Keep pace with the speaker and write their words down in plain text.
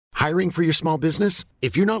Hiring for your small business?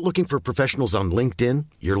 If you're not looking for professionals on LinkedIn,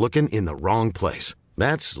 you're looking in the wrong place.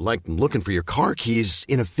 That's like looking for your car keys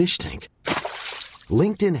in a fish tank.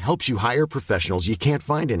 LinkedIn helps you hire professionals you can't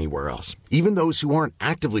find anywhere else, even those who aren't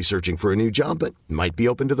actively searching for a new job but might be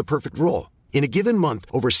open to the perfect role. In a given month,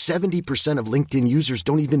 over 70% of LinkedIn users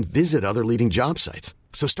don't even visit other leading job sites.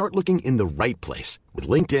 So start looking in the right place. With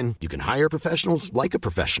LinkedIn, you can hire professionals like a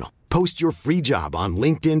professional. Post your free job on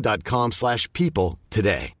linkedin.com/people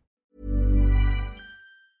today.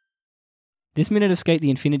 This minute of Skate the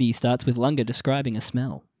Infinity starts with Lunga describing a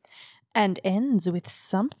smell. And ends with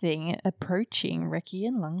something approaching Reki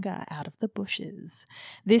and Lunga out of the bushes.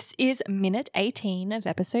 This is minute 18 of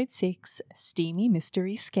episode 6, Steamy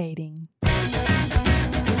Mystery Skating.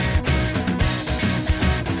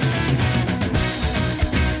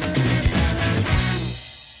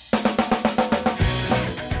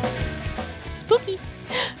 Spooky.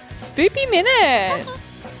 Spoopy minute.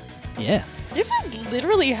 Yeah. This has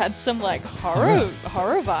literally had some like horror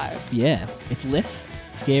vibes. Yeah. It's less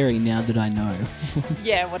scary now that I know.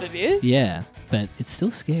 Yeah, what it is. Yeah, but it's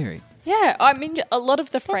still scary. Yeah, I mean, a lot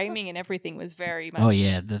of the framing and everything was very much. Oh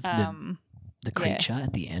yeah, the creature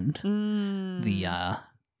at the end, the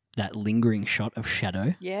that lingering shot of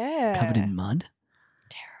shadow, covered in mud,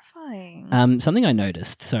 terrifying. Something I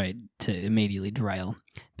noticed. Sorry to immediately derail,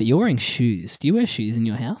 but you're wearing shoes. Do you wear shoes in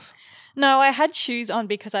your house? No, I had shoes on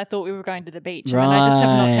because I thought we were going to the beach, and then I just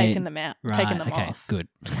have not taken them out, taken them off. Good.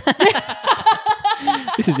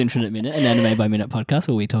 This is Infinite Minute, an anime by minute podcast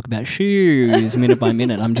where we talk about shoes minute by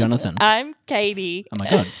minute. I'm Jonathan. I'm Katie. Oh my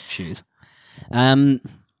god, shoes.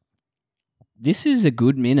 This is a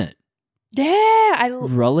good minute. Yeah,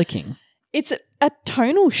 Rollicking. It's a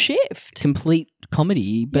tonal shift. Complete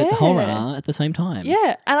comedy, but horror at the same time.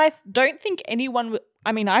 Yeah, and I don't think anyone.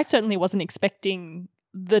 I mean, I certainly wasn't expecting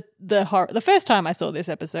the horror. The first time I saw this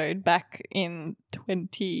episode back in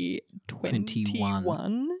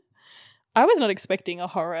 2021. I was not expecting a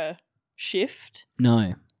horror shift.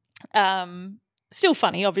 No. Still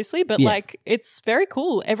funny, obviously, but like it's very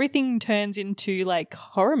cool. Everything turns into like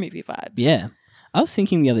horror movie vibes. Yeah. I was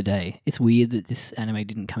thinking the other day, it's weird that this anime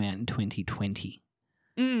didn't come out in 2020.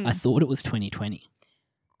 I thought it was 2020,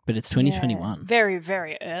 but it's 2021. Yeah. Very,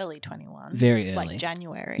 very early 21. Very early. Like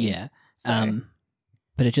January. Yeah. So.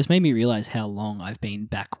 But it just made me realize how long I've been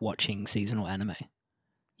back watching seasonal anime.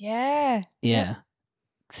 Yeah. Yeah.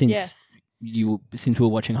 Since we were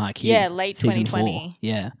watching Haikyuu. Yeah, late season 2020. 4.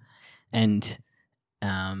 Yeah. And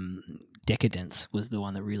Decadence was the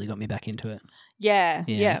one that really got me back into it. Yeah.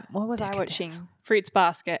 What was Decadence. I watching? Fruits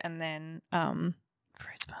Basket and then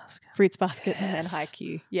Fruits Basket and then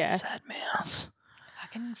Haikyuu. Yeah. Sad Mouse.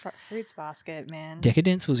 Fucking Fruits Basket, man.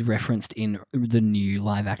 Decadence was referenced in the new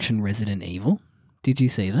live action Resident Evil. Did you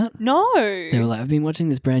see that? No. They were like, I've been watching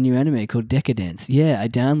this brand new anime called Decadence. Yeah, I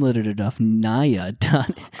downloaded it off Naya.eu,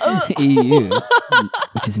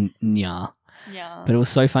 which is Nya. Yeah. But it was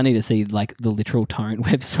so funny to see like the literal torrent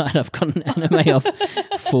website I've got an anime off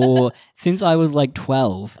since I was like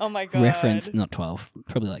 12. Oh my God. Reference, not 12,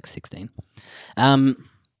 probably like 16. I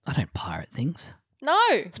don't pirate things. No,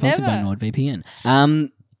 Sponsored never. by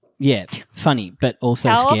NordVPN. Yeah, funny, but also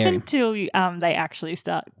How scary. often till they actually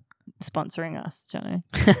start sponsoring us, Jono?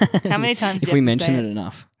 How many times? If we mention it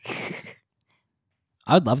enough.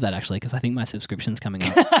 I would love that actually because I think my subscription's coming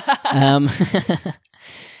up.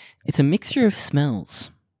 It's a mixture of smells,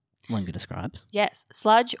 Lunga describes. Yes,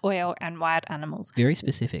 sludge, oil, and wild animals. Very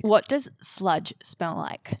specific. What does sludge smell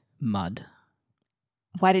like? Mud.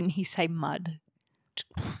 Why didn't he say mud?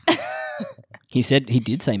 He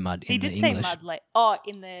did say mud in the English. He did say mud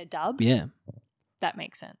in the dub? Yeah. That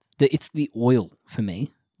makes sense. It's the oil for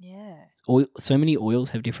me. Yeah. Oil, so many oils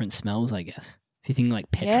have different smells, I guess. If you think like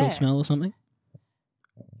petrol smell or something.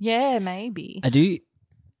 Yeah, maybe. I do.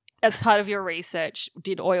 As part of your research,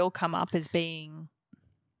 did oil come up as being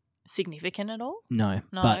significant at all? No,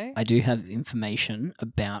 but I do have information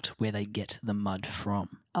about where they get the mud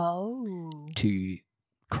from. Oh. To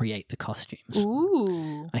create the costumes.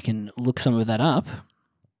 Ooh. I can look some of that up.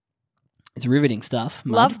 It's riveting stuff.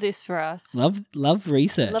 Mud. Love this for us. Love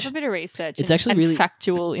research. Love a bit of research. It's actually really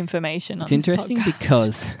factual information. It's interesting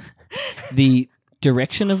because the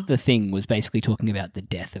direction of the thing was basically talking about the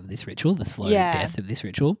death of this ritual, the slow death of this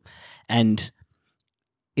ritual, and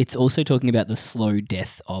it's also talking about the slow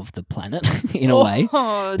death of the planet in a way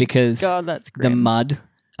because God, that's grim. The mud.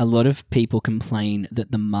 A lot of people complain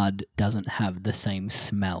that the mud doesn't have the same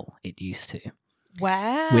smell it used to.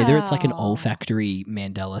 Wow. Whether it's like an olfactory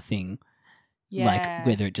Mandela thing. Yeah. Like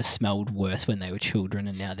whether it just smelled worse when they were children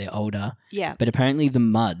and now they're older. Yeah. But apparently the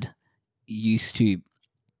mud used to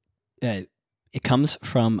It comes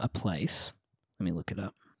from a place. Let me look it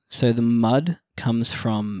up. So the mud comes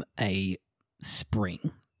from a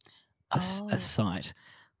spring, a site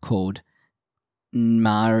called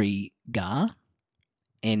Nmari-Ga,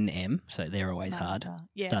 NM. So they're always hard.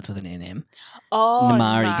 Yeah. Starts with an NM. Oh,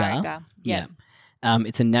 Nmari-Ga. Yeah.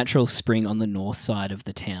 It's a natural spring on the north side of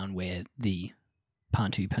the town where the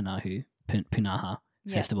Pantu Punaha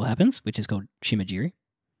festival happens, which is called Shimajiri,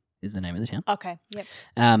 is the name of the town. Okay, yep.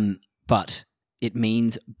 But it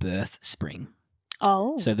means birth spring.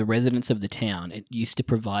 Oh. So the residents of the town, it used to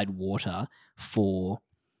provide water for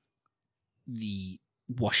the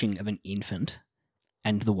washing of an infant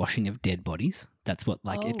and the washing of dead bodies. That's what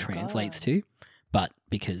it translates to. But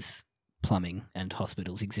because plumbing and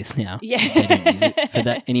hospitals exist now, they don't use it for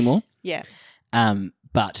that anymore. Yeah.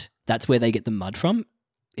 But that's where they get the mud from.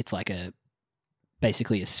 It's like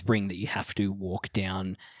basically a spring that you have to walk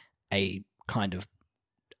down a kind of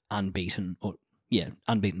unbeaten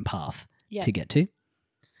path to get to.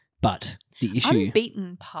 But the issue...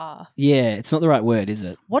 Unbeaten path. Yeah, it's not the right word, is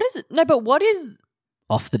it? What is it? No, but what is...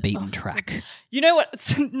 Off the beaten track. You know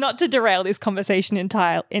what? Not to derail this conversation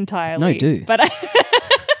entirely. No, do. But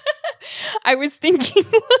I was thinking...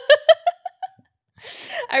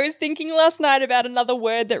 I was thinking last night about another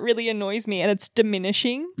word that really annoys me, and it's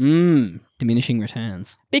diminishing. Diminishing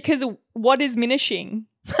returns. Because what is minishing?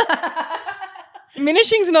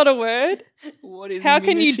 Minishing's not a word. What is How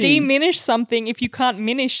can you diminishing? diminish something if you can't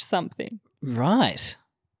minish something? Right.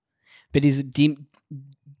 But is it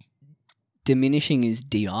diminishing is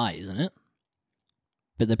DI, isn't it?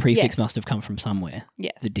 But the prefix Yes. must have come from somewhere.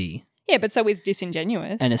 Yes. The D. Yeah, but so is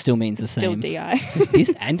disingenuous. And it still means it's the same. still DI.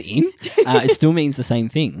 Dis and in. It still means the same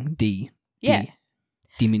thing. Yeah.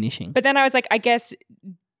 Diminishing. But then I was like, I guess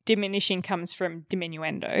diminishing comes from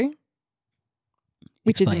diminuendo,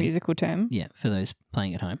 which is a Explain. musical term Yeah, for those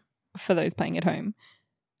playing at home. for those playing at home.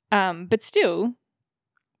 But still,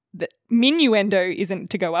 the minuendo isn't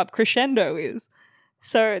to go up, crescendo is.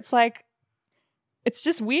 So it's like, it's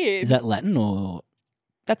just weird. Is that Latin or...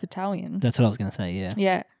 That's Italian. That's what I was going to say, yeah.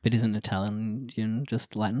 Yeah. But isn't Italian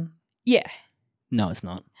just Latin? Yeah. No, it's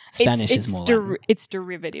not. Spanish is more Latin. It's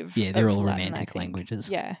derivative. Yeah, they're of all Latin, romantic I think. languages.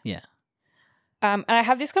 Yeah. Yeah. And I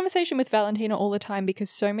have this conversation with Valentina all the time because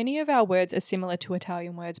so many of our words are similar to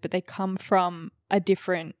Italian words, but they come from a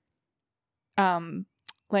different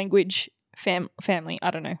language family.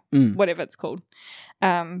 I don't know, whatever it's called.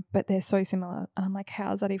 But they're so similar. And I'm like,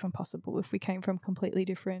 how is that even possible if we came from completely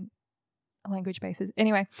different language bases?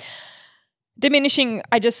 Anyway, diminishing,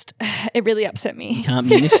 it really upset me. You can't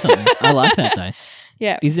minish something. I like that though.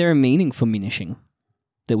 Yeah. Is there a meaning for minishing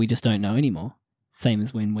that we just don't know anymore? Same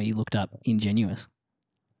as when we looked up ingenuous.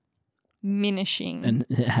 Minishing. And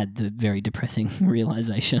it had the very depressing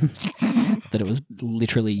realization that it was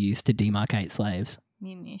literally used to demarcate slaves.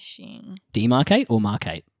 Minishing. Demarcate or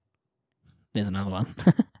marcate? There's another one.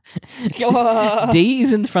 Oh. D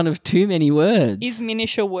is in front of too many words. Is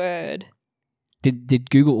minish a word? Did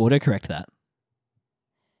Google autocorrect that?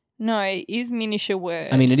 No, is minish a word?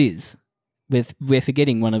 I mean, it is. We're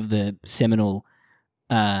forgetting one of the seminal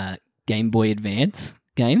Game Boy Advance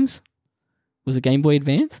games. Was it Game Boy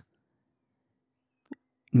Advance?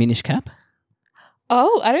 Minish Cap?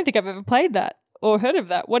 Oh, I don't think I've ever played that or heard of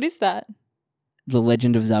that. What is that? The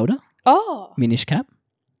Legend of Zelda? Oh. Minish Cap?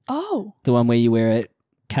 Oh. The one where you wear a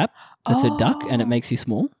cap that's a duck and it Oh. makes you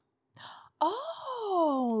small?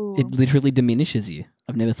 Oh. It literally diminishes you.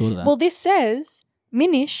 I've never thought of that. Well, this says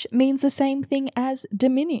minish means the same thing as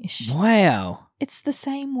diminish. Wow. It's the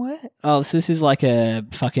same word. Oh, so this is like a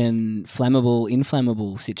fucking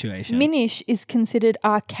inflammable situation. Minish is considered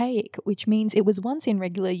archaic, which means it was once in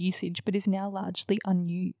regular usage but is now largely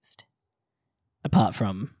unused. Apart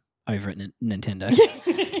from over at Nintendo.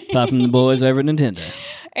 Apart from the boys over at Nintendo.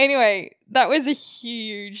 Anyway, that was a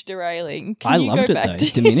huge derailing. I loved it though.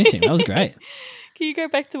 Diminishing. That was great. Can you go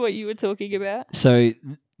back to what you were talking about? So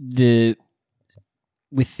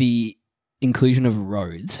with the inclusion of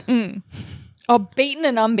roads, Oh, beaten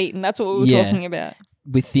and unbeaten. That's what we were Yeah. talking about.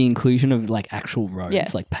 with the inclusion of like actual roads,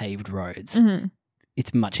 Yes. like paved roads, Mm-hmm.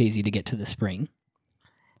 it's much easier to get to the spring.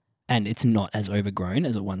 And it's not as overgrown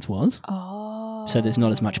as it once was. Oh. So there's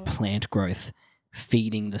not as much plant growth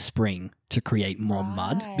feeding the spring to create more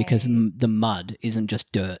mud because Right. the mud isn't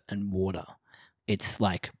just dirt and water. It's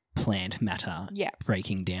like plant matter Yeah.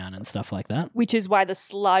 breaking down and stuff like that. Which is why the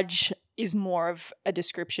sludge is more of a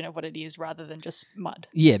description of what it is rather than just mud.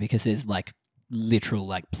 Yeah, because there's like literal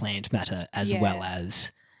like plant matter as Yeah. well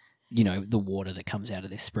as, you know, the water that comes out of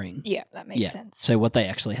this spring. Yeah, that makes sense. So what they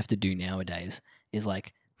actually have to do nowadays is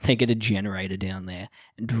like they get a generator down there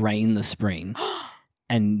and drain the spring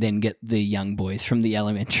and then get the young boys from the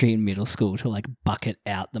elementary and middle school to like bucket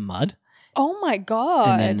out the mud. Oh my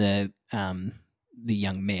God. And then the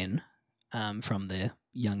young men from the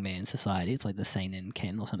Young Man Society, it's like the Seinen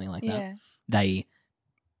Ken or something like that. They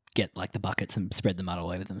get like the buckets and spread the mud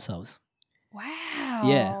all over themselves.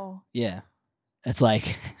 Wow. Yeah. It's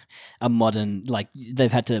like a modern, like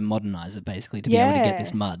they've had to modernize it basically to be able to get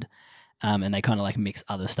this mud. And they kind of like mix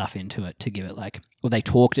other stuff into it to give it like, well, they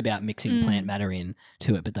talked about mixing plant matter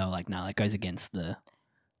into it, but they were like, no, that goes against the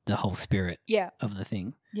whole spirit of the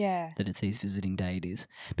thing. Yeah. That it's these visiting deities.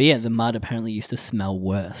 But yeah, the mud apparently used to smell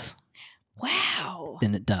worse. Wow.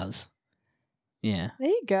 Than it does. Yeah. There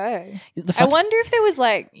you go. I wonder if there was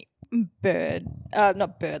like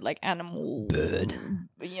like animal. Bird.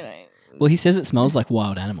 You know. Well, he says it smells like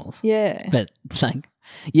wild animals. Yeah. But like,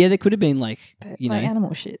 yeah, there could have been like, you know. Like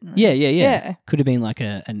animal shit. Yeah. Could have been like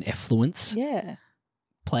an effluence. Yeah.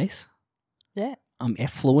 Place. Yeah. I'm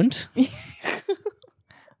effluent. Isn't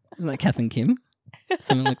that Kath and Kim?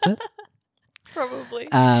 Something like that. Probably.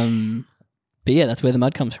 But yeah, that's where the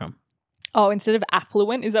mud comes from. Oh, instead of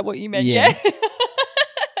affluent, is that what you meant? Yeah.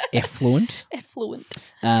 Effluent.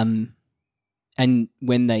 Effluent. And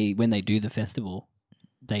when they do the festival,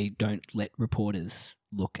 they don't let reporters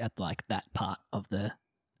look at like that part of the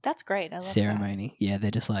That's great. I love ceremony. that. Yeah,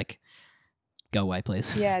 they're just like, go away, please.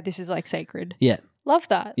 Yeah, this is like sacred. Yeah. Love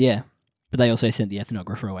that. Yeah. But they also sent the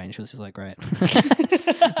ethnographer away and she was just like, great.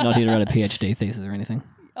 Not here to write a PhD thesis or anything.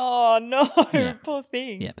 Oh, no. Yeah. Poor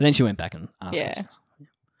thing. Yeah, but then she went back and asked questions.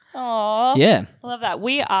 Aw. Yeah. I love that.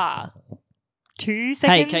 We are 2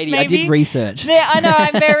 seconds, Hey, Katie, maybe? I did research. Yeah, I know.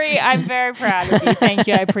 I'm very proud of you. Thank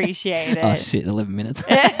you. I appreciate it. Oh, shit. 11 minutes.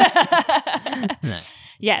 No.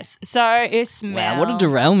 Yes. So Ismail. Wow, what a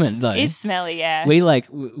derailment, though. It's smelly, yeah. We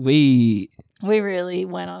really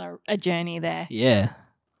went on a journey there. Yeah.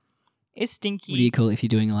 It's stinky. What do you call it if you're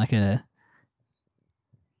doing like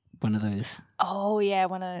one of those? Oh yeah,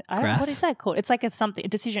 what is that called? It's like a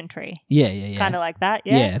decision tree. Yeah. Kind of like that.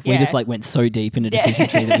 Yeah. We just like went so deep in a decision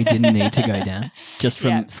tree that we didn't need to go down just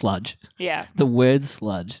from sludge. Yeah. The word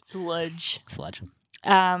sludge. Sludge.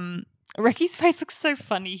 Recky's face looks so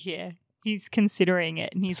funny here. He's considering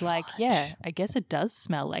it and he's like, yeah, I guess it does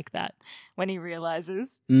smell like that when he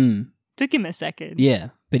realizes. Took him a second. Yeah,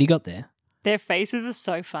 but he got there. Their faces are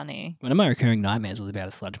so funny. One of my recurring nightmares was about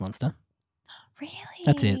a sludge monster. Really?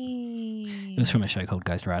 That's it. It was from a show called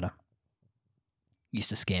Ghost Rider. Used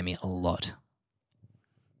to scare me a lot.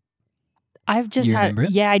 I just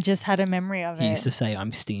had a memory of it. He used to say,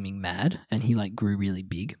 I'm steaming mad, and he like grew really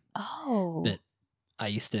big. Oh. But I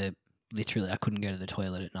used to I couldn't go to the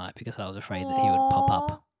toilet at night because I was afraid that he would pop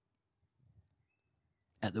up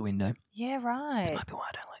at the window. Yeah, right. This might be why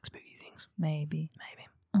I don't like spooky things. Maybe.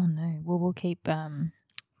 Oh no. Well, we'll keep me away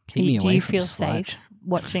do you from feel sludge. safe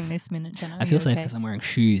watching this minute channel? I feel safe because I'm wearing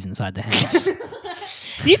shoes inside the house. You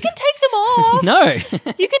can take them off. No. You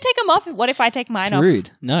can take them off. What if I take mine off?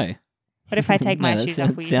 Rude. No. What if I take my shoes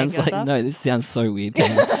off? Will you take yours off? No, this sounds so weird.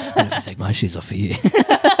 What if I take my shoes off for you?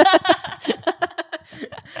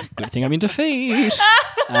 Good thing I'm into feet.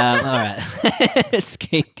 All right. Let's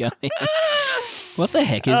keep going. What the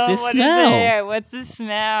heck is this smell? What's the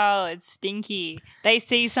smell? It's stinky. They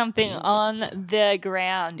see something on the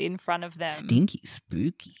ground in front of them. Stinky,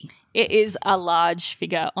 spooky. It is a large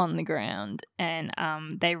figure on the ground, and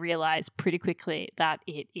they realize pretty quickly that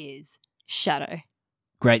it is Shadow.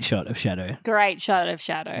 Great shot of Shadow.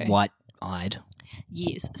 White-eyed.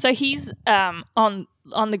 Yes. So he's on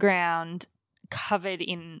the ground, covered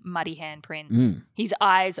in muddy handprints. His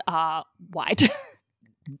eyes are white.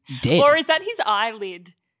 Dead. Or is that his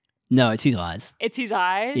eyelid? No, it's his eyes. It's his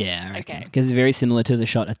eyes? Yeah, I reckon. Because it's very similar to the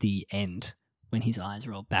shot at the end when his eyes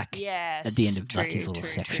roll back at the end of like his little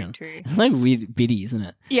section. True. It's like weird bitty, isn't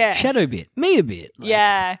it? Yeah. Shadow bit. Me a bit. Like,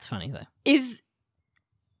 yeah. It's funny though.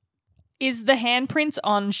 Is the handprints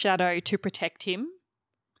on Shadow to protect him?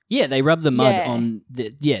 Yeah, they rub the mud on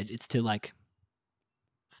the it's to like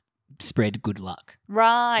spread good luck.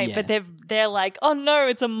 Right, Yeah. but they're like, oh no,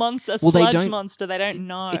 it's a monster, sludge monster. They don't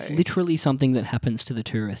know. It's literally something that happens to the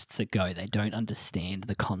tourists that go. They don't understand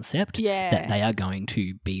the concept that they are going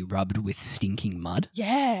to be rubbed with stinking mud.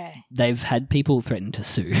 Yeah. They've had people threaten to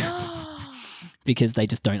sue because they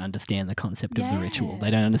just don't understand the concept of the ritual. They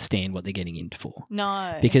don't understand what they're getting in for.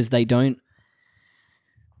 No. Because they don't...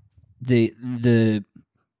 The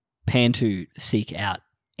Pantu seek out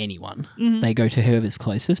anyone. Mm-hmm. They go to whoever's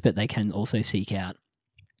closest, but they can also seek out,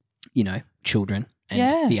 children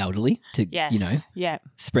and the elderly to,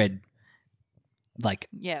 spread,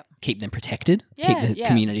 keep them protected, keep the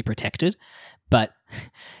community protected. But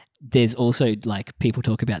there's also, people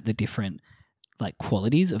talk about the different, like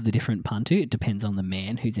qualities of the different Pantu. It depends on the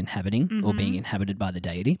man who's inhabiting or being inhabited by the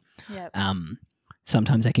deity. Yep.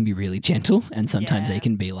 Sometimes they can be really gentle, and sometimes they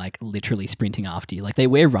can be like literally sprinting after you. Like they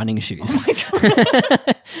wear running shoes. Oh my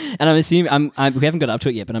God. And I'm assuming we haven't got up to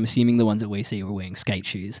it yet, but I'm assuming the ones that we see are wearing skate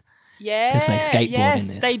shoes. Yeah, because they skateboard in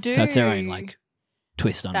this. They do. So it's their own like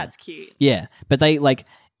twist on it. That's cute. Yeah, but they like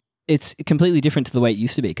it's completely different to the way it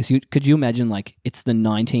used to be. Because could you imagine like it's the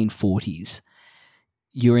 1940s?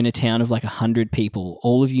 You're in a town of like 100 people.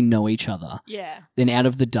 All of you know each other. Yeah. Then out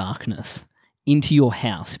of the darkness, into your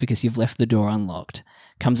house because you've left the door unlocked,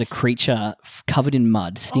 comes a creature covered in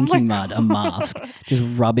mud, stinking mud, a mask, just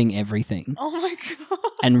rubbing everything. Oh my God.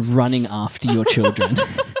 And running after your children.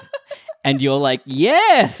 And you're like,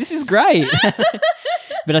 yes, this is great.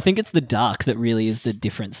 But I think it's the dark that really is the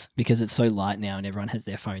difference because it's so light now and everyone has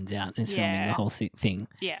their phones out and is filming the whole thing.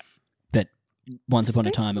 Yeah. But once upon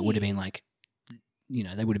a time, it would have been like, you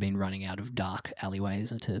know, they would have been running out of dark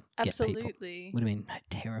alleyways to get people. Would have been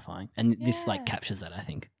terrifying. And this like captures that, I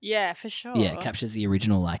think. Yeah, for sure. Yeah, it captures the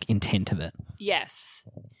original like intent of it. Yes.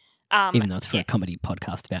 Even though it's for a comedy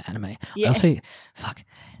podcast about anime. Yeah. I also,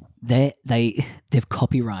 they've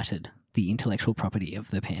copyrighted the intellectual property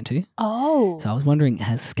of the Pantu. Oh. So I was wondering,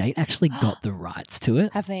 has Skate actually got the rights to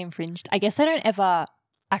it? Have they infringed? I guess they don't ever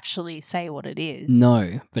actually say what it is.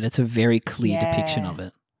 No, but it's a very clear depiction of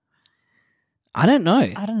it. I don't know.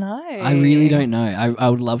 I really don't know. I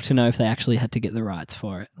would love to know if they actually had to get the rights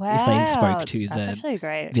for it. Wow. If they spoke to the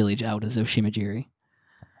great. village elders of Shimajiri.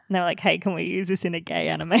 And they were like, hey, can we use this in a gay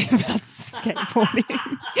anime about skateboarding?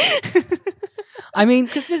 I mean,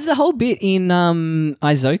 because there's a whole bit in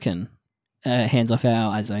Aizoken, Hands Off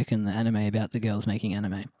Our Aizoken, the anime about the girls making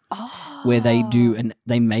anime. Where they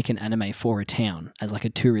make an anime for a town as like a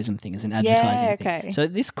tourism thing, as an advertising thing. So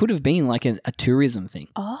this could have been like a tourism thing.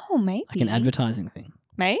 Oh, maybe. Like an advertising thing.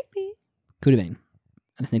 Maybe. Could have been.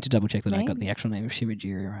 I just need to double check that I got the actual name of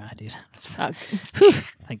Shimajiri right. I did. Okay.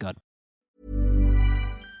 Thank God.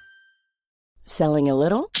 Selling a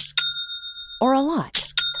little or a lot?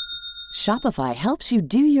 Shopify helps you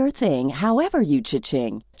do your thing however you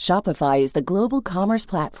cha-ching. Shopify is the global commerce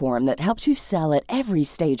platform that helps you sell at every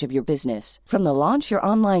stage of your business. From the launch your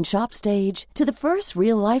online shop stage to the first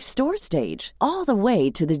real-life store stage, all the way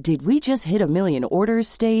to the did we just hit a million orders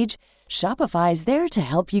stage. Shopify is there to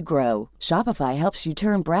help you grow. Shopify helps you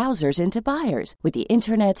turn browsers into buyers with the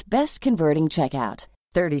internet's best converting checkout.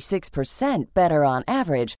 36% better on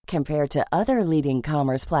average compared to other leading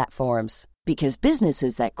commerce platforms. Because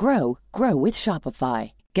businesses that grow with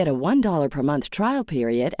Shopify. Get a $1 per month trial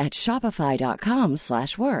period at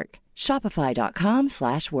shopify.com/work.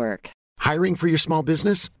 Shopify.com/work. Hiring for your small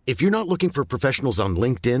business? If you're not looking for professionals on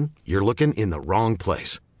LinkedIn, you're looking in the wrong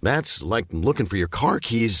place. That's like looking for your car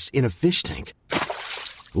keys in a fish tank.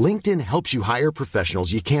 LinkedIn helps you hire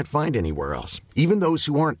professionals you can't find anywhere else, even those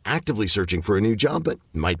who aren't actively searching for a new job but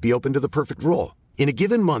might be open to the perfect role. In a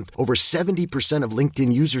given month, over 70% of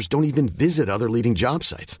LinkedIn users don't even visit other leading job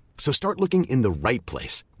sites. So start looking in the right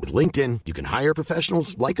place. With LinkedIn, you can hire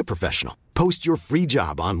professionals like a professional. Post your free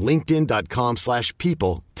job on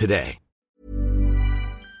linkedin.com/people today.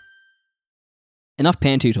 Enough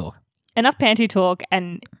Pantu talk.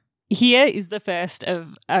 And here is the first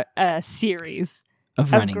of a series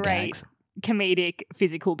of running great gags. Comedic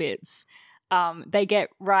physical bits. They get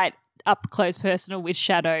right up close personal with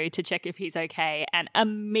Shadow to check if he's okay and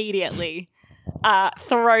immediately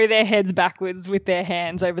throw their heads backwards with their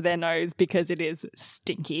hands over their nose because it is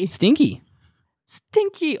stinky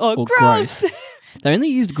or gross. They only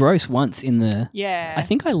used gross once in the... Yeah. I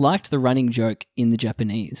think I liked the running joke in the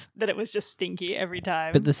Japanese. That it was just stinky every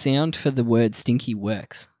time. But the sound for the word stinky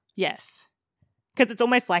works. Yes. Because it's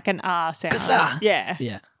almost like an R sound. Kazaa! Yeah.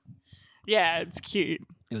 Yeah. Yeah, it's cute.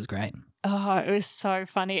 It was great. Oh, it was so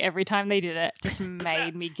funny. Every time they did it, just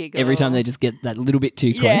made me giggle. Every time they just get that little bit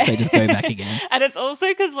too close, they just go back again. And it's also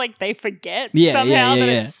because like they forget somehow that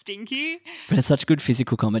it's stinky. But it's such good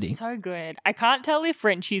physical comedy. So good. I can't tell if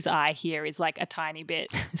Frenchie's eye here is like a tiny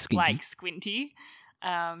bit like squinty.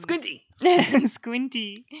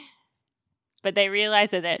 Squinty. But they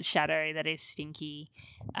realize that it's Shadow that is stinky,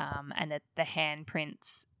 and that the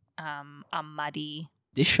handprints are muddy.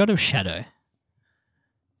 This shot of Shadow,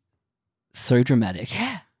 so dramatic.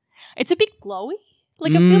 Yeah. It's a bit glowy.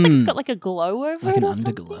 Like it feels like it's got like a glow over like it an or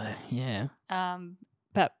underglow. something. Yeah.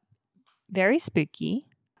 But very spooky.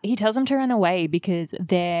 He tells them to run away because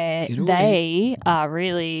they're coming.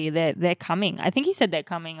 I think he said they're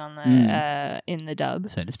coming on the in the dub,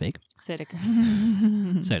 so to speak. So to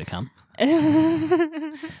come.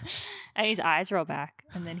 And his eyes roll back,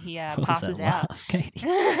 and then he passes out. Katie?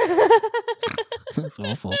 That's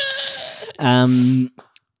awful.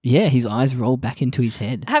 Yeah, his eyes roll back into his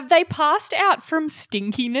head. Have they passed out from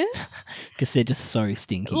stinkiness? Because they're just so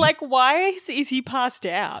stinky. Like, why is he passed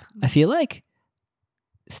out? I feel like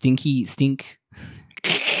stink.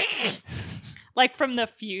 Like from the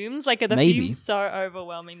fumes? Like, are the Maybe. fumes so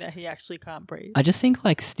overwhelming that he actually can't breathe? I just think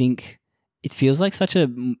like stink, it feels like such a,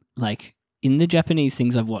 like in the Japanese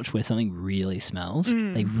things I've watched where something really smells,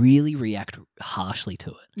 they really react harshly to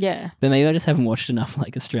it. Yeah. But maybe I just haven't watched enough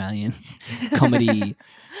like Australian comedy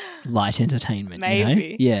light entertainment. Maybe. You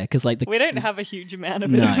know? Yeah, because like we don't have a huge amount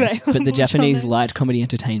of it no, available. but the Japanese light comedy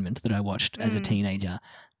entertainment that I watched as a teenager,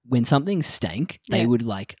 when something stank, they would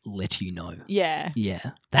like let you know. Yeah.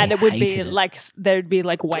 Yeah. And it would be hated it. like, there'd be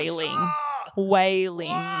like wailing. Oh,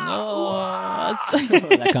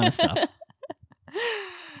 that kind of stuff.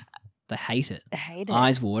 They hate it. I hate it.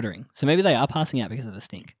 Eyes watering. So maybe they are passing out because of the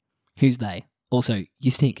stink. Who's they? Also,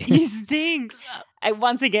 you stink. You stink. And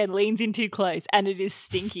once again, leans in too close, and it is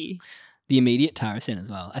stinky. The immediate Tarasen as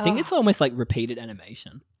well. I think it's almost like repeated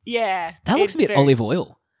animation. Yeah. That looks a bit olive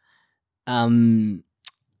oil.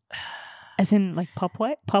 As in like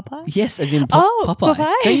Popeye? Yes, as in Oh, Popeye.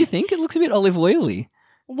 Popeye. Don't you think? It looks a bit olive oily.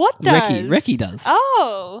 What does? Reki does.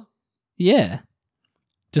 Oh. Yeah.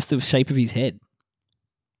 Just the shape of his head.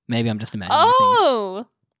 Maybe I'm just imagining things. Oh.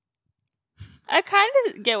 I kind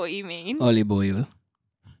of get what you mean. Olive oil.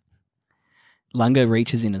 Lunga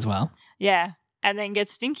reaches in as well. Yeah. And then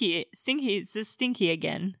gets stinky. Stinky. It's just stinky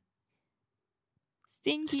again.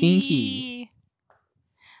 Stinky.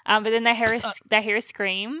 But then they hear a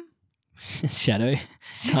scream. Shadow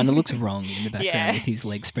kind of looks wrong in the background with his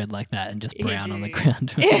legs spread like that and just brown on the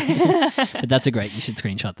ground. But that's a great, you should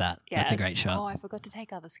screenshot that. Yes. That's a great shot. Oh, I forgot to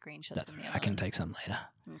take other screenshots. I can take some later.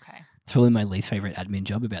 Okay. It's probably my least favorite admin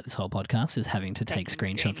job about this whole podcast is having to take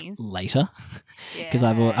screenshots later because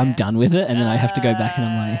I'm done with it and then I have to go back and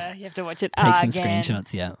I'm like, you have to watch it take some again.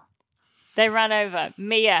 screenshots. Yeah. They run over.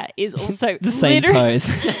 Mia is also the same pose.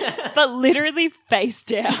 but literally face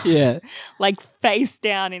down. Yeah. Like face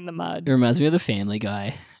down in the mud. It reminds me of the Family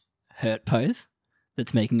Guy hurt pose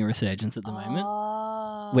that's making a resurgence at the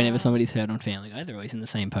moment. Whenever somebody's hurt on Family Guy, they're always in the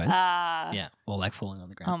same pose. Yeah. Or like falling on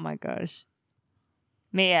the ground. Oh my gosh.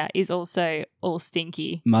 Mia is also all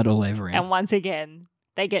stinky. Mud all over him. And once again,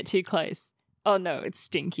 they get too close. Oh no, it's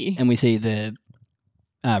stinky. And we see the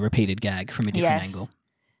repeated gag from a different angle.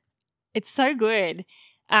 It's so good.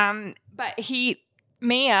 But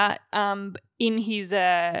Mia, in his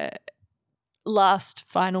last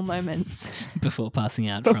final moments before passing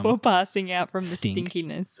out from the stink.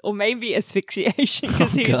 stinkiness, or maybe asphyxiation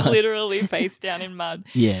because he was literally face down in mud.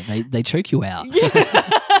 Yeah, they choke you out.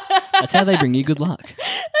 That's how they bring you good luck.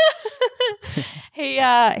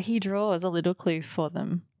 He draws a little clue for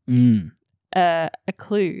them. A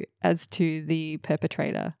clue as to the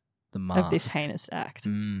perpetrator of this heinous act.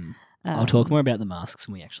 I'll talk more about the masks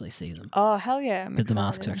when we actually see them. Oh, hell yeah. But the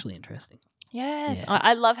masks are actually interesting. Yes. Yeah.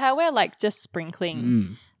 I love how we're like just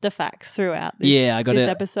sprinkling the facts throughout this, this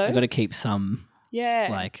episode. I got to keep some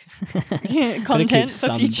like content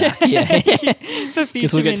for future. For future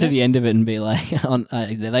Because we'll get to the end of it and be like,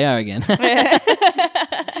 there they are again.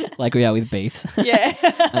 Like we are with beefs.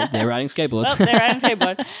 Yeah. They're riding skateboards. Well, they're riding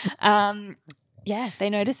skateboard. Yeah, they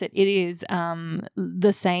notice it. It is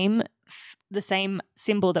the same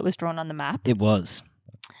symbol that was drawn on the map. It was.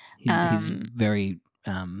 He's very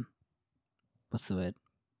what's the word?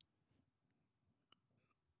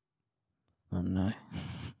 Oh no.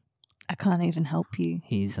 I can't even help you.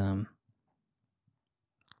 He's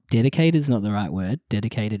dedicated is not the right word.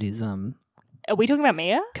 Dedicated is Are we talking about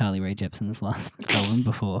Mia? Carly Rae Jepsen's last album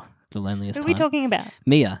before The Loneliest Time. Who are we talking about?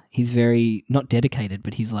 Mia. He's very not dedicated,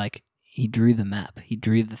 but he's like he drew the map. He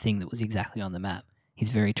drew the thing that was exactly on the map. He's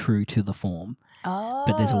very true to the form. Oh.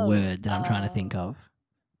 But there's a word that I'm trying to think of.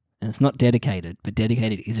 And it's not dedicated, but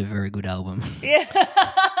Dedicated is a very good album. Yeah.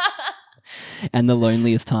 And The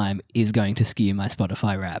Loneliest Time is going to skew my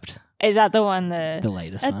Spotify Wrapped. Is that the one the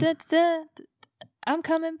latest one? I'm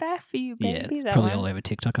coming back for you, baby. Yeah, that probably one? all over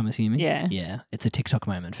TikTok, I'm assuming. Yeah. Yeah, it's a TikTok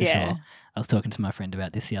moment for sure. I was talking to my friend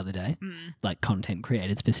about this the other day, like content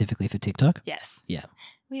created specifically for TikTok. Yes. Yeah.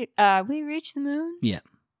 We reached the moon. Yeah.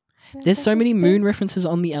 There's so many moon references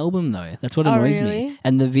on the album, though. That's what annoys me.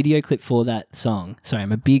 And the video clip for that song. Sorry,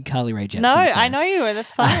 I'm a big Carly Rae Jepsen fan. I know you are.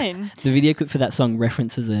 That's fine. The video clip for that song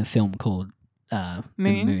references a film called The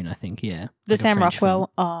Moon, I think. Yeah, the Sam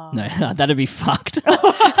Rockwell. Oh. No, that'd be fucked.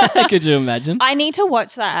 Could you imagine? I need to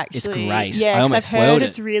watch that. Actually, it's great. Yeah, I almost I've heard spoiled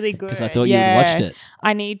it's really good. Because I thought you had watched it.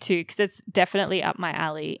 I need to because it's definitely up my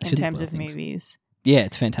alley in terms of movies. Yeah,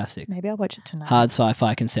 it's fantastic. Maybe I'll watch it tonight. Hard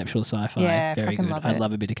sci-fi, conceptual sci-fi. Yeah, very fucking good. love I it.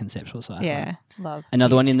 love a bit of conceptual sci-fi. Yeah, love.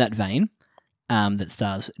 Another one it. in that vein that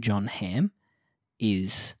stars John Hamm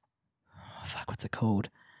is... fuck, what's it called?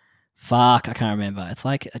 Fuck, I can't remember. It's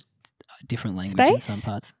like a different language in some Space?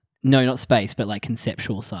 parts. No, not space, but like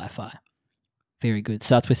conceptual sci-fi. Very good.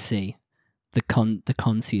 Starts with C. The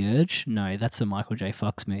Concierge? No, that's a Michael J.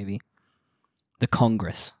 Fox movie. The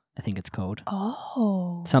Congress, I think it's called.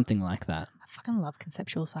 Oh. Something like that. I fucking love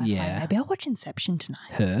conceptual sci-fi. Yeah. Maybe I'll watch Inception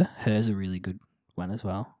tonight. Her's a really good one as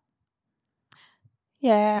well.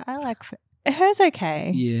 Yeah, I like... Her's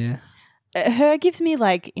okay. Yeah. Her gives me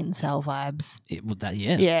like incel vibes.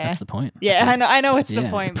 Yeah. That's the point. Yeah, I know it's the Yeah,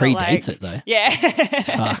 point. It predates but it though. Yeah.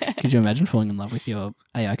 Fuck. Could you imagine falling in love with your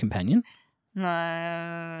AI companion?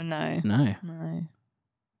 No. No.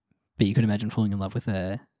 But you could imagine falling in love with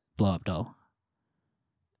a blow-up doll.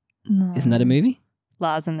 No. Isn't that a movie?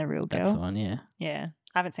 Lars and the Real Girl. That's the one, yeah. Yeah.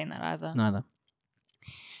 I haven't seen that either. Neither.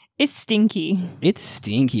 It's stinky. It's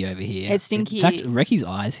stinky over here. It's stinky. In fact, Recky's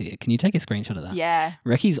eyes here. Can you take a screenshot of that? Yeah.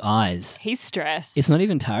 Recky's eyes. He's stressed. It's not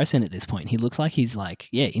even Tarasen at this point. He looks like he's like,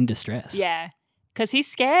 in distress. Yeah. Because he's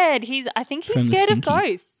scared. I think he's From the scared of stinky.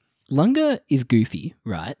 ghosts. Lunga is goofy,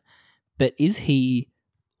 right? But is he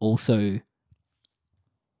also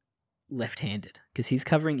left-handed? Because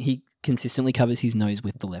he consistently covers his nose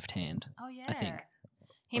with the left hand. Oh, yeah. I think.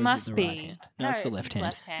 He Or is it must the be. right hand? No, it's the I think left it's hand.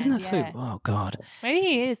 left hand. Isn't that yeah. so? Oh God. Maybe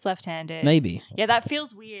he is left-handed. Maybe Yeah, that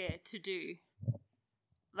feels weird to do.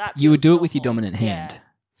 That you would feels do it with your awful. dominant hand.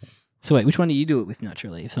 Yeah. So wait, which one do you do it with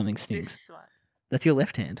naturally if something stings? This one. That's your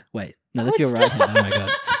left hand. Wait, no, No, that's your it's right not. hand. Oh my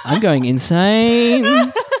God, I'm going insane.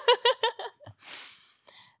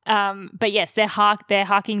 But yes, they're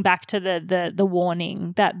harking back to the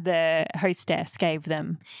warning that the hostess gave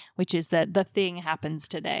them, which is that the thing happens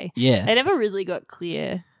today. Yeah. They never really got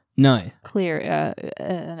a No, clear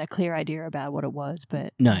idea about what it was,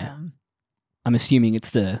 but No. I'm assuming it's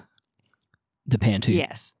the Pantu.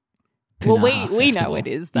 yes. Well, Punahar we know festival. it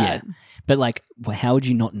is that. Yeah. But like, how would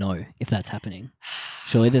you not know if that's happening?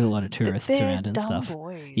 Surely there's a lot of tourists They're around and dumb stuff.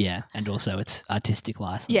 boys. Yeah, and also it's artistic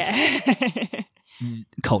license. Yeah.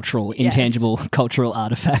 Cultural, Yes. intangible cultural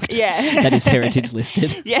artifact. Yeah. That is heritage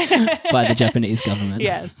listed Yeah. by the Japanese government.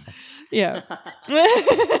 Yes. Yeah.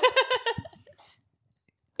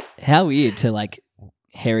 How weird to like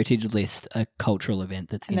heritage list a cultural event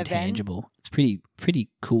that's An event? intangible. It's pretty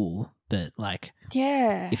cool, but like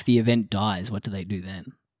Yeah. if the event dies, what do they do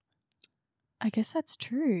then? I guess that's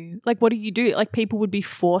true. Like, what do you do? Like, people would be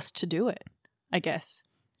forced to do it, I guess.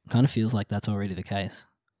 Kind of feels like that's already the case.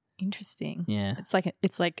 Interesting. Yeah. It's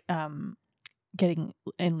like getting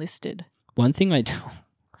enlisted. One thing I do,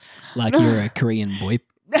 like you're a Korean boy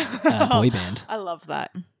band, I love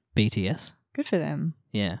that. BTS. Good for them.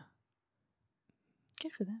 Yeah.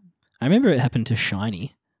 Good for them. I remember it happened to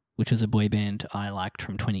SHINee, which was a boy band I liked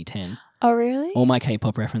from 2010. Oh, really? All my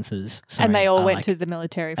K-pop references, and they all are went like to the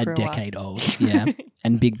military for a a decade while. old. Yeah.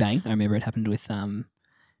 And Big Bang, I remember it happened with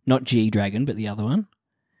not G-Dragon, but the other one.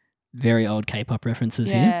 Very old K-pop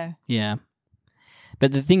references here. Yeah. Yeah.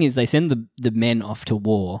 But the thing is, they send the men off to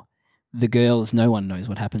war. The girls, no one knows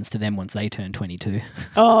what happens to them once they turn 22.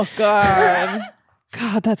 Oh, God.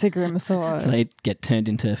 God, that's a grim thought. They get turned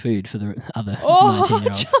into food for the other Oh,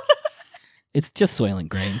 19-year-olds. It's just Soylent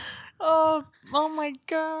Green. oh my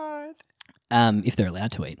God. If they're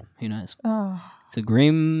allowed to eat. Who knows? Oh, It's a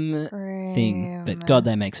grim thing. But God,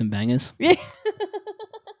 they make some bangers. Yeah.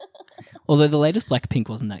 Although the latest Blackpink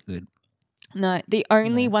wasn't that good. No, the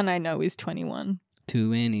only No. one I know is 21.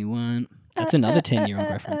 To anyone. That's another 10-year-old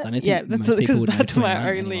reference. I don't think yeah, that's most people because would know that's 21 my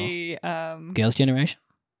anymore. only. Girls' Generation?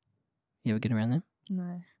 You ever get around them?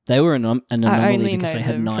 No, They were an I anomaly only because know they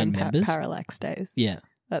had them 9 from members. Parallax days. Yeah.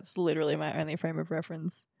 That's literally my only frame of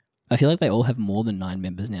reference. I feel like they all have more than 9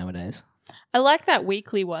 members nowadays. I like that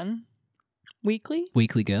weekly one. Weekly?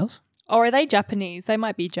 Weekly Girls? Or are they Japanese? They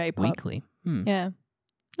might be J-pop. Weekly. Yeah.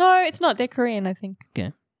 No, it's not. They're Korean, I think.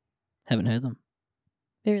 Haven't heard them.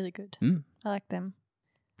 They're really good. Mm. I like them.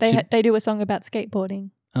 They Should- they do a song about skateboarding.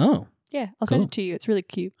 Oh, Yeah, I'll send Cool. it to you. It's really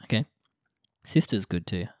cute. okay. Sister's good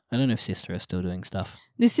too. I don't know if Sister are still doing stuff.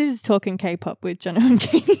 This is Talking K-pop with Jenna and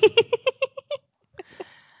Katie.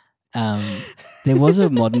 There was a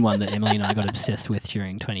modern one that Emily and I got obsessed with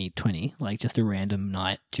during 2020, like just a random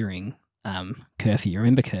night during curfew.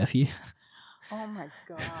 Remember curfew? Oh my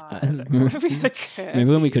god.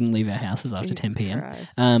 Remember when we couldn't leave our houses after 10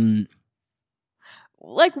 p.m.?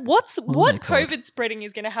 Like what are they called? COVID spreading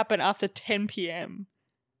is going to happen after 10 p.m.?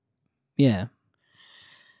 Yeah.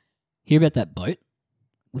 Hear about that boat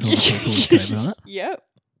with all the people with COVID on it? Yep.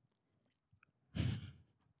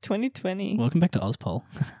 2020. Welcome back to Ozpol.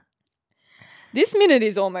 This minute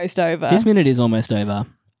is almost over. This minute is almost over.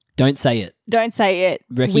 Don't say it. Don't say it.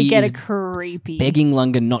 Reki we get is a creepy begging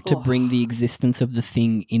Lunga not to bring the existence of the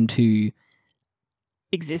thing into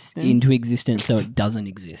existence so it doesn't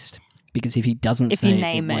exist. Because if he doesn't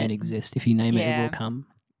say it won't exist. If you name it, it will come.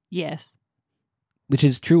 Yes. Which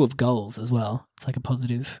is true of goals as well. It's like a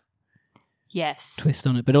positive twist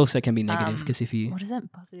on it, but also can be negative because if you... What is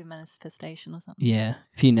it? Positive manifestation or something? Yeah.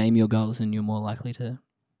 If you name your goals, then you're more likely to...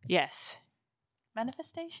 Yes.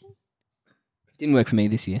 Manifestation? Didn't work for me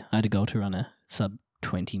this year. I had a goal to run a sub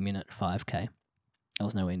 20-minute 5K. I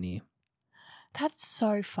was nowhere near. That's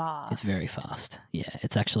so fast. It's very fast. Yeah,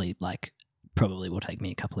 it's actually like probably will take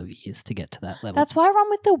me a couple of years to get to that level. That's why Run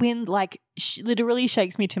with the Wind literally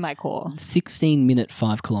shakes me to my core. 16-minute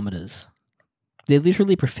 5 kilometers. They're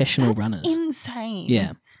literally professional runners. Insane.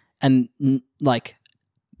 Yeah, and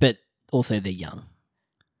but also they're young.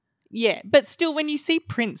 Yeah, but still, when you see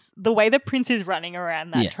Prince, the way that Prince is running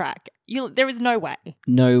around that track, there is no way.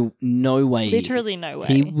 No way. Literally no way.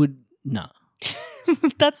 He would no.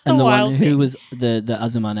 That's the and the wild one thing. who was the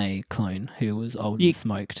Azumane clone who was old and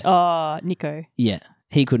smoked. Oh, Nico. Yeah,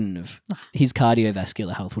 he couldn't have. His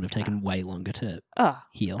cardiovascular health would have taken way longer to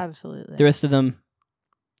heal. Absolutely. The rest of them,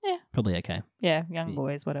 probably okay. Yeah, young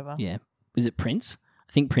boys, whatever. Yeah. Was it Prince?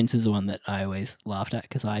 I think Prince is the one that I always laughed at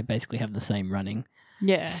because I basically have the same running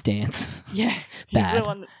stance. Yeah. Bad. He's the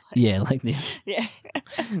one that's like this. Yeah.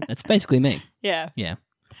 That's basically me. Yeah. Yeah.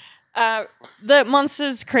 The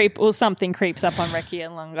monsters something creeps up on Reki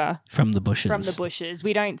and Lunga. From the bushes.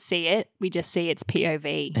 We don't see it. We just see its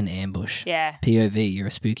POV. An ambush. Yeah. POV, you're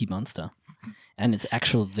a spooky monster. And it's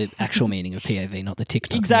the actual meaning of POV, not the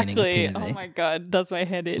TikTok meaning of POV. Oh my God, does my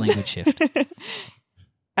head in. Language shift.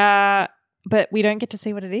 But we don't get to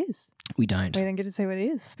see what it is. We don't. We don't get to see what it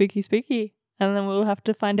is. Spooky. And then we'll have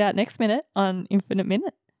to find out next minute on Infinite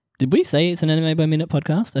Minute. Did we say it's an anime by minute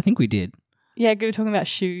podcast? I think we did. Yeah, we were talking about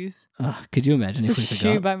shoes. Could you imagine if we forgot? It's a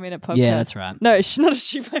shoe by minute podcast. Yeah, that's right. No, it's not a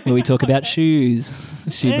shoe by minute podcast. Where we talk about shoes.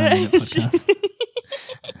 Shoe by minute podcast.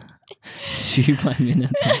 Shoe by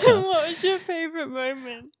minute podcast. What was your favourite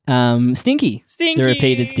moment? Stinky. Stinky. The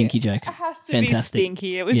repeated Stinky joke. It has to Fantastic. be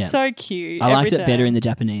Stinky. It was so cute. I liked it better in the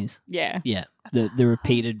Japanese. Yeah. Yeah. The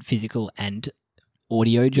repeated physical and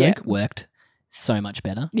audio joke worked so much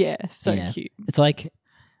better. Yeah, so cute. It's like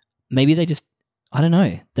maybe they just, I don't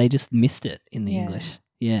know, they just missed it in the English.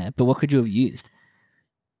 Yeah, but what could you have used?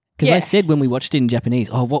 Because I said when we watched it in Japanese,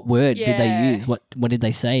 what word did they use? What did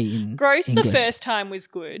they say in Gross English? The first time was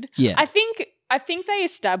good. Yeah. I think they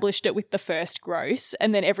established it with the first gross,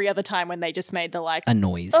 and then every other time when they just made the like a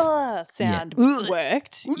noise sound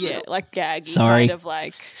worked. Yeah, like gaggy kind of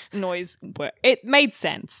like noise work. It made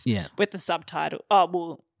sense. Yeah. With the subtitle. Oh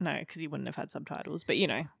well, no, because you wouldn't have had subtitles. But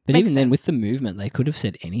But even then, with the movement, they could have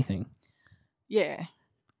said anything. Yeah.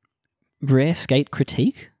 Rare skate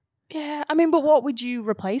critique. Yeah, I mean, but what would you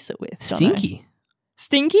replace it with? Stinky.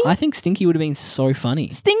 Stinky? I think Stinky would have been so funny.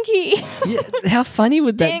 Stinky. Yeah, how funny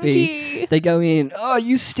would that be? They go in, oh,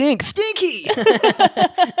 you stink. Stinky!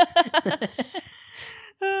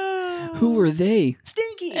 Who are they?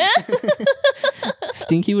 Stinky!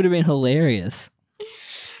 Stinky would have been hilarious.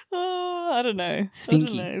 Oh, I don't know.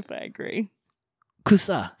 Stinky. I don't know if I agree.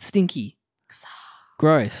 Kusa. Stinky. Kusa.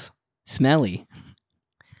 Gross. Smelly.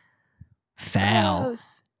 Foul.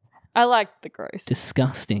 Gross. I liked the gross.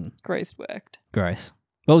 Disgusting. Gross worked. Gross.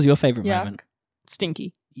 What was your favourite moment?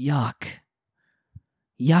 Stinky. Yuck.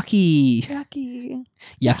 Yucky. Yucky.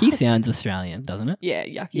 Yucky sounds Australian, doesn't it? Yeah,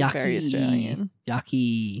 yucky is very Australian.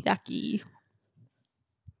 Yucky. Yucky.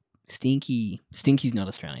 Stinky. Stinky's not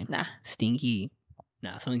Australian. Nah. Stinky.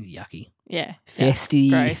 Nah, something's yucky. Yeah.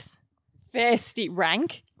 Festy. Gross. Festy.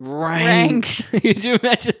 Rank. Could you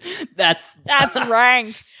imagine? That's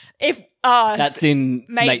rank. If that's in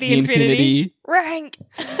Make the Infinity. Rank.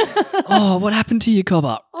 Oh, what happened to you,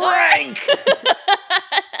 Cobber? Rank.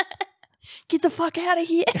 Get the fuck out of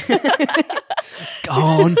here.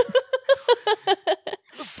 Gone. Get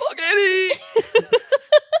the fuck out of here.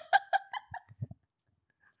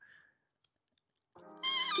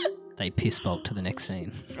 They piss bolt to the next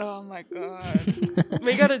scene. Oh my God.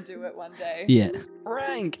 We got to do it one day. Yeah.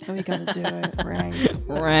 Rank. We got to do it. Rank.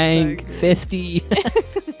 Rank. So Festy.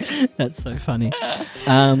 That's so funny.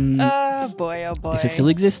 Oh boy, oh boy. If it still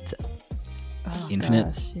exists,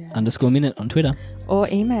 infinite_minute on Twitter. Or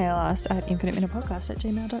email us at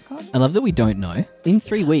infiniteminutepodcast@gmail.com. I love that we don't know. In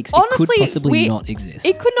 3 weeks, honestly, it could possibly not exist.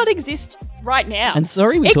 It could not exist right now. And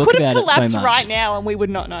sorry we talk about it so much. It could have collapsed right now and we would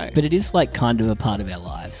not know. But it is like kind of a part of our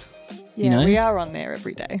lives. Yeah, you know? We are on there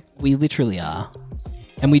every day. We literally are.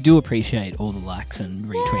 And we do appreciate all the likes and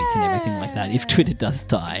retweets and everything like that. If Twitter does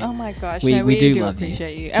die. Oh my gosh. We do love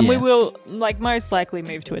appreciate you. And we will most likely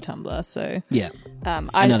move to a Tumblr. So yeah.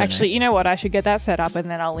 You know what? I should get that set up and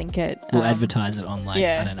then I'll link it. We'll advertise it on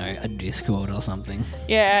I don't know, a Discord or something.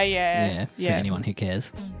 Yeah. For anyone who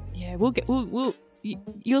cares. Yeah,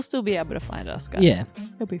 you'll still be able to find us, guys. Yeah.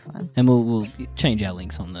 It'll be fine. And we'll change our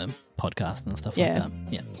links on the podcast and stuff like that.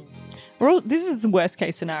 Yeah. This is the worst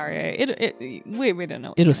case scenario. We don't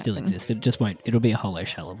know. It'll still exist. It just won't. It'll be a hollow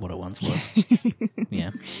shell of what it once was.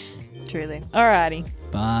 Yeah. Truly. Alrighty.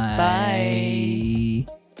 Bye.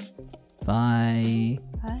 Bye.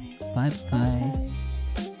 Bye. Bye.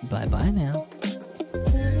 Bye. Bye now.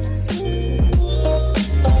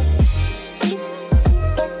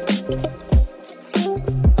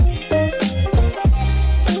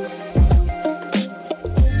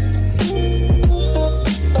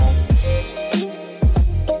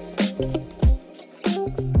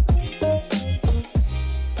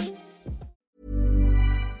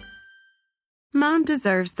 Mom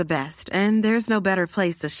deserves the best, and there's no better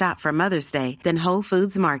place to shop for Mother's Day than Whole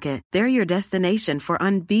Foods Market. They're your destination for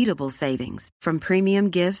unbeatable savings, from premium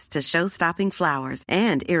gifts to show-stopping flowers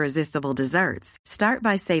and irresistible desserts. Start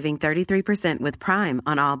by saving 33% with Prime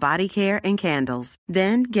on all body care and candles.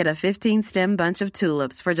 Then get a 15-stem bunch of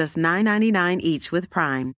tulips for just $9.99 each with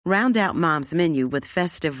Prime. Round out Mom's menu with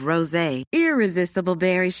festive rosé, irresistible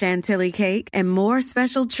berry chantilly cake, and more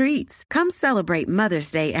special treats. Come celebrate Mother's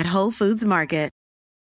Day at Whole Foods Market.